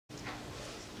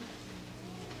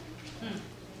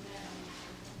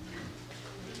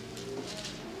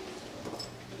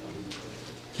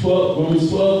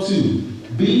Romans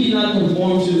 12:2. Be ye not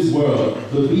conformed to this world,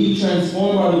 but be ye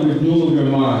transformed by the renewal of your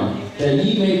mind, that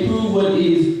ye may prove what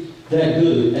is that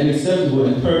good and acceptable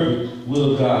and perfect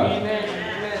will of God. Amen.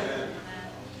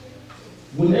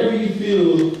 Whenever you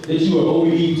feel that you are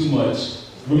overeating too much,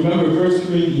 remember 1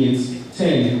 Corinthians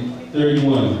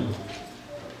 10:31.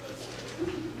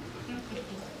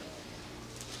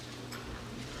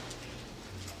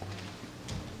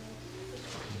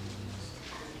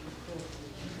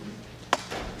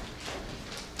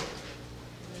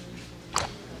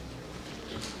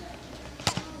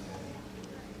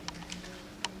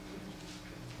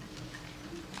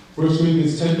 1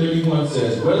 Corinthians 10:31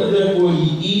 says, whether therefore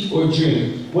ye eat or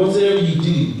drink, whatsoever ye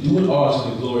do it all to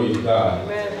the glory of God.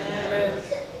 Amen.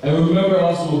 And remember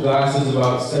also what God says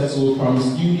about sexual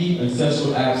promiscuity and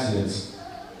sexual abstinence.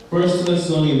 1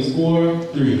 Thessalonians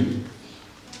 4:3.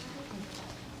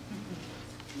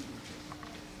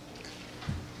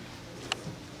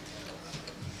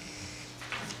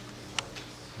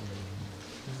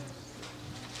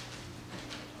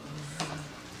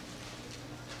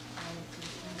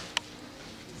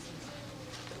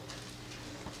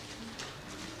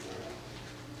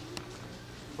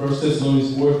 First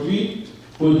Thessalonians 4:3,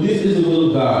 for this is the will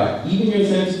of God, even your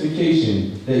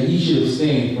sanctification, that ye should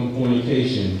abstain from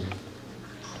fornication.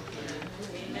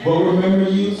 But remember,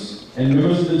 youths and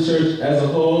members of the church as a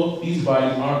whole, these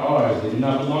bodies aren't ours. They do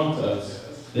not belong to us.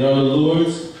 They are the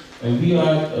Lord's, and we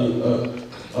have a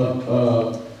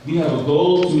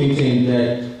goal to maintain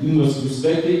that we must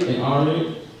respect it and honor it.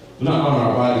 Well, not honor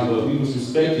our bodies, but we must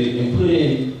respect it and put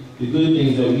in the good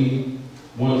things that we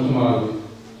want to come out of it.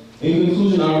 In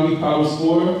conclusion, I'll read Proverbs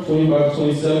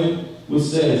 4:25-27, which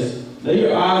says, let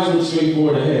your eyes look straight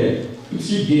forward ahead. Fix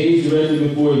your gaze directly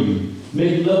before you.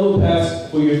 Make level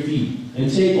paths for your feet,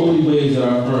 and take only ways that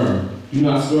are firm. Do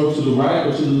not swerve to the right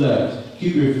or to the left.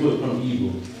 Keep your foot from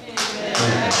evil.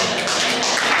 Amen.